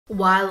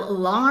While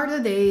long are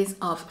the days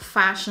of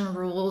fashion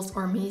rules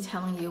or me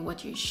telling you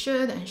what you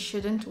should and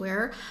shouldn't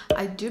wear,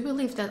 I do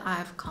believe that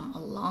I've come a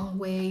long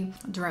way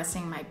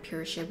dressing my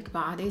pear-shaped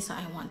body, so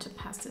I want to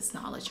pass this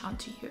knowledge on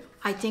to you.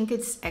 I think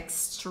it's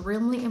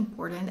extremely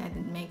important and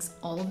it makes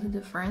all the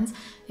difference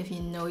if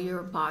you know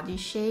your body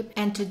shape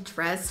and to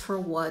dress for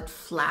what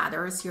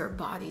flatters your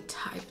body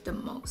type the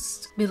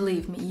most.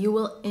 Believe me, you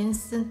will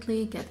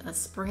instantly get a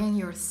spring in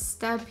your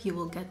step, you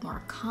will get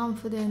more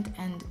confident,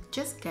 and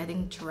just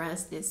getting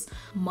dressed is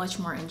much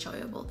more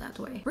enjoyable that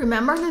way.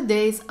 Remember the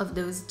days of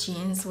those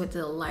jeans with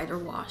the lighter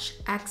wash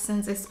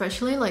accents,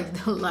 especially like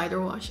the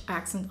lighter wash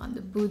accent on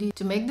the booty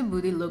to make the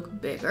booty look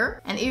bigger?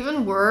 And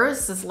even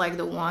worse is like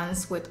the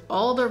ones with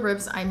all the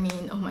ribs. I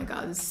mean, oh my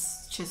god,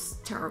 it's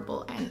just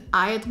terrible. And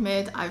I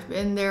admit I've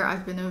been there,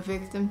 I've been a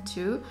victim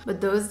too,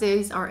 but those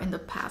days are in the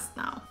past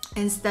now.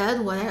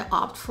 Instead, what I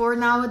opt for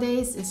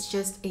nowadays is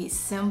just a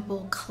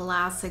simple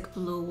classic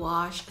blue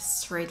wash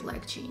straight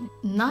leg jean.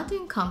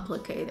 Nothing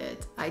complicated.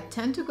 I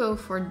tend to go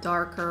for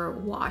darker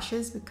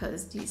washes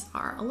because these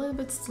are a little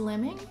bit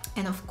slimming,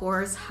 and of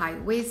course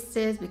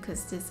high-waisted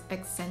because this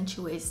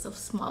accentuates the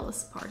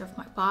smallest part of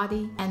my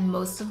body. And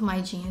most of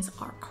my jeans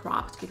are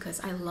cropped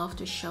because I love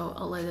to show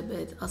a little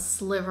bit, a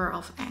sliver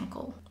of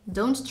ankle.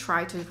 Don't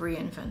try to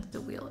reinvent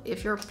the wheel.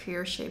 If you're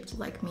pear-shaped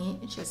like me,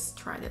 just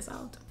try this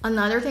out.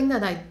 Another thing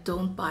that I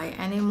don't buy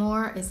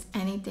anymore is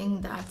anything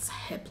that's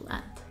hip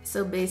length.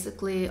 So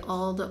basically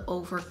all the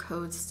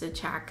overcoats, the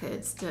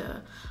jackets,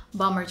 the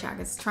bomber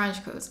jackets,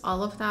 trench coats,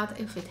 all of that,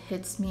 if it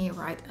hits me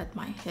right at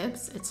my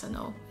hips, it's a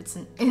no. It's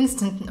an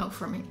instant no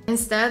for me.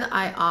 Instead,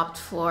 I opt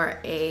for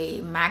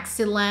a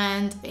maxi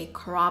length, a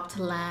cropped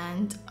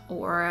length,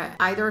 or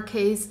either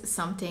case,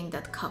 something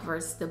that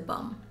covers the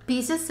bum.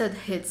 Pieces that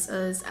hits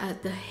us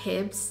at the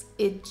hips,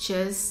 it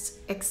just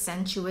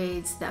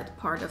accentuates that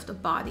part of the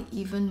body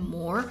even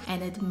more,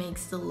 and it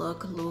makes the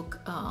look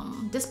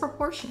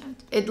disproportionate.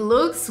 It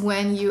looks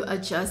when you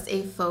adjust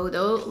a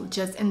photo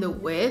just in the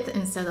width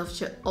instead of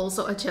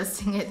also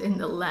adjusting it in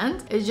the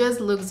length, it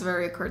just looks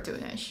very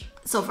cartoonish.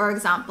 So for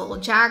example,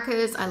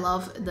 jackets, I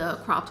love the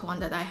cropped one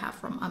that I have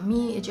from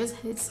Ami. It just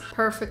hits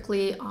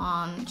perfectly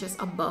on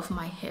just above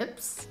my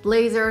hips.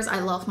 Blazers, I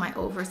love my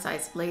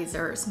oversized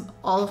blazers.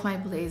 All of my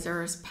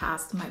blazers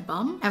past my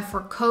bum. And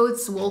for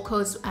coats, wool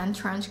coats and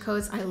trench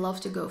coats, I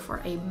love to go for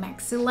a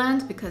maxi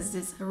length because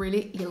this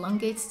really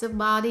elongates the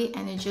body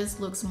and it just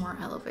looks more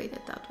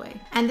elevated that way.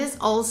 And this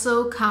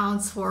also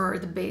counts for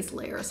the base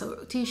layer.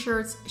 So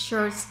t-shirts,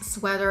 shirts,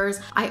 sweaters,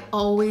 I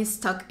always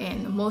tuck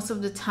in most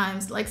of the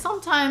times. Like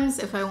sometimes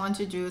if I want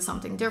to do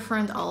something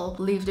different, I'll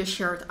leave the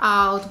shirt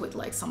out with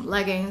like some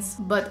leggings,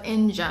 but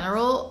in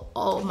general,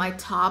 all my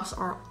tops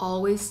are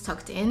always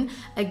tucked in.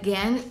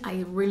 Again,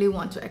 I really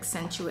want to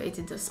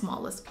accentuate the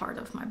smallest part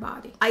of my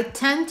body. I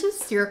tend to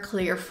steer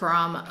clear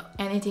from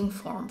anything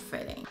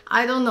form-fitting.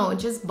 I don't know,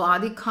 just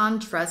bodycon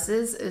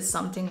dresses is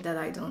something that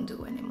I don't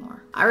do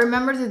anymore. I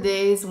remember the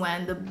days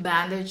when the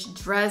bandage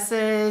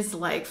dresses,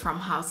 like from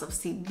House of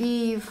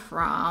CB,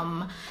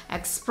 from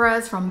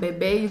Express, from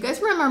Bebe. You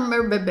guys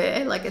remember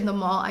Bebe? Like in the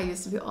mall, I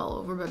used to be all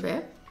over Bebe.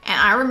 And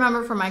I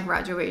remember for my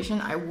graduation,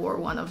 I wore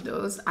one of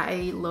those.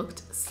 I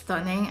looked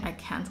stunning, I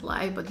can't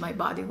lie, but my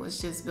body was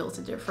just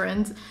built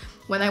different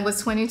when I was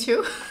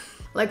 22.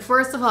 Like,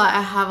 first of all,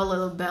 I have a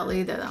little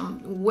belly that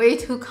I'm way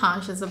too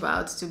conscious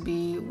about to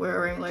be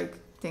wearing like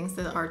things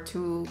that are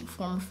too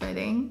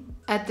form-fitting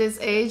at this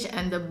age,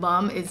 and the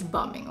bum is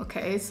bumming,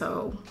 okay?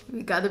 So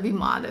we gotta be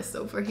modest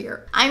over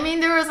here. I mean,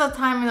 there is a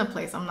time and a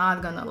place, I'm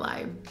not gonna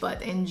lie,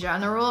 but in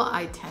general,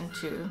 I tend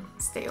to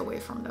stay away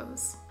from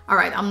those. All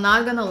right, I'm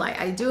not gonna lie,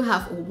 I do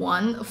have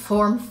one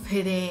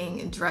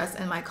form-fitting dress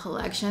in my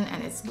collection,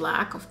 and it's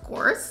black, of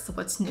course,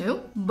 what's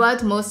new?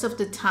 But most of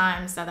the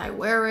times that I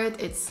wear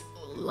it, it's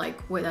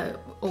like with an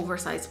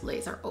oversized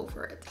blazer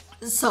over it.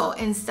 So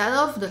instead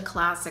of the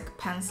classic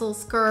pencil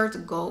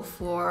skirt, go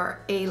for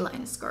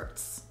A-line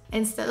skirts.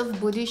 Instead of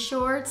booty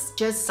shorts,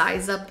 just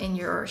size up in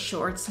your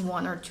shorts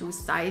 1 or 2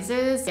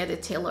 sizes. Get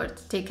it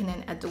tailored, taken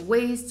in at the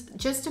waist,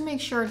 just to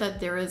make sure that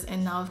there is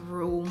enough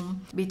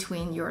room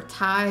between your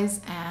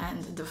thighs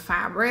and the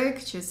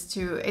fabric,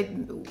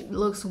 it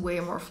looks way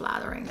more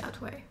flattering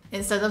that way.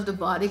 Instead of the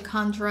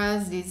bodycon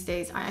dress, these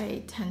days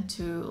I tend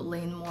to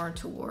lean more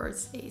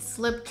towards a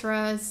slip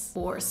dress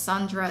or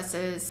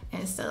sundresses.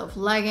 Instead of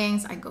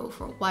leggings, I go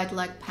for wide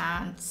leg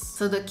pants.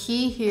 So the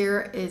key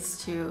here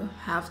is to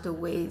have the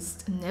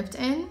waist nipped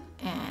in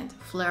and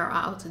flare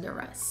out the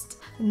rest.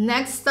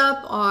 Next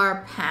up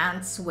are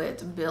pants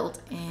with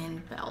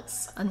built-in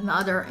belts.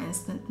 Another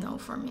instant no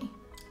for me.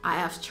 I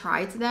have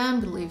tried them,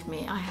 believe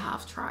me, I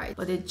have tried,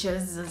 but it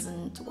just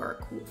doesn't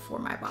work for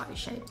my body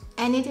shape.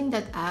 Anything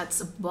that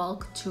adds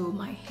bulk to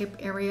my hip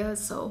area,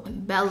 so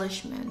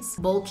embellishments,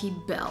 bulky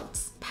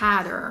belts,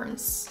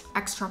 patterns,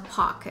 extra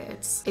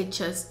pockets, it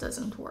just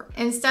doesn't work.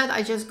 Instead,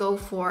 I just go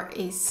for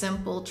a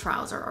simple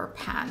trouser or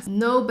pants.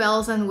 No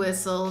bells and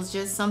whistles,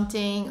 just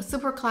something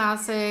super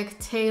classic,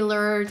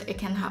 tailored. It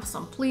can have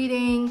some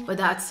pleating, but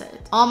that's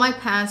it. All my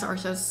pants are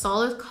just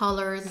solid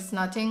colors. It's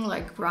nothing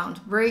like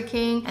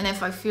groundbreaking. And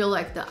if I feel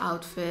like the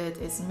outfit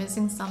is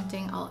missing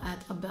something, I'll add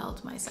a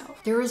belt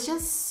myself. There is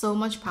just so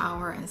much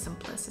power and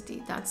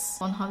simplicity. That's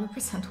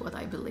 100% what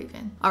I believe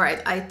in. All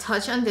right, I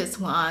touched on this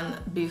one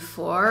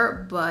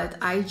before, but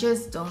I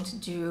just don't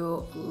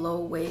do low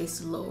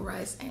waist, low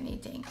rise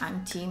anything.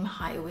 I'm team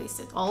high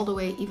waisted all the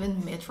way,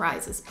 even mid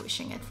rise is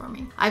pushing it for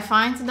me. I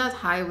find that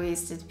high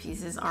waisted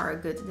pieces are a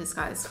good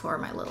disguise for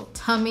my little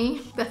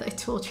tummy that I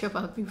told you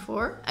about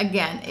before.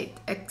 Again, it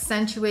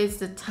accentuates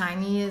the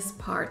tiniest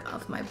part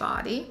of my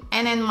body.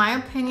 And in my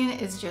opinion,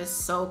 it's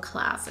just so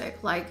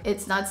classic. Like,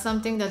 it's not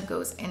something that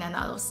goes in and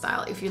out of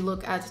style. If you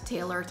look at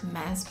tailored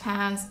men's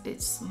pants,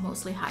 it's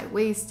mostly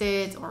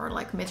high-waisted or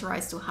like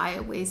mid-rise to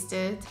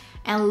high-waisted.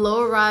 And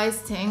low-rise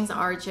things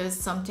are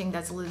just something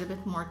that's a little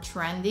bit more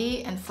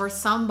trendy. And for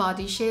some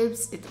body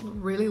shapes, it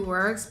really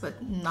works, but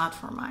not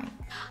for mine.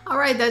 All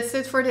right, that's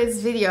it for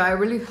this video. I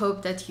really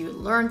hope that you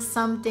learned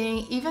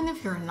something. Even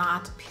if you're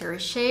not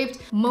pear-shaped,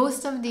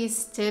 most of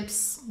these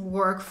tips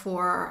work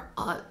for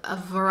a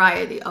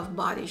variety of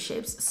body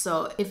shapes.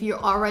 So if you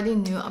already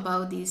knew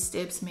about these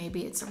tips,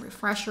 maybe it's a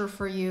refresher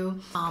for you.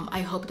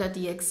 I hope that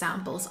the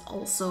examples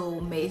also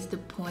made the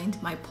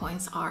point. My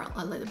points are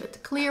a little bit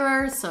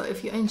clearer. So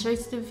if you enjoyed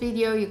the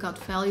video, you got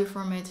value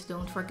from it,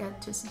 don't forget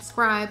to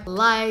subscribe,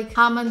 like,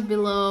 comment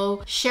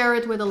below, share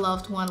it with a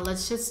loved one.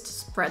 Let's just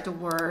spread the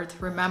word.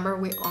 Remember,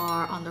 we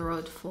are on the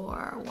road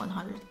for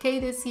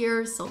 100K this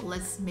year, so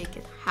let's make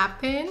it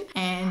happen.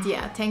 And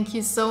yeah, thank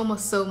you so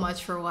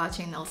much for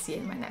watching. I'll see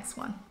you in my next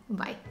one.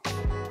 Bye.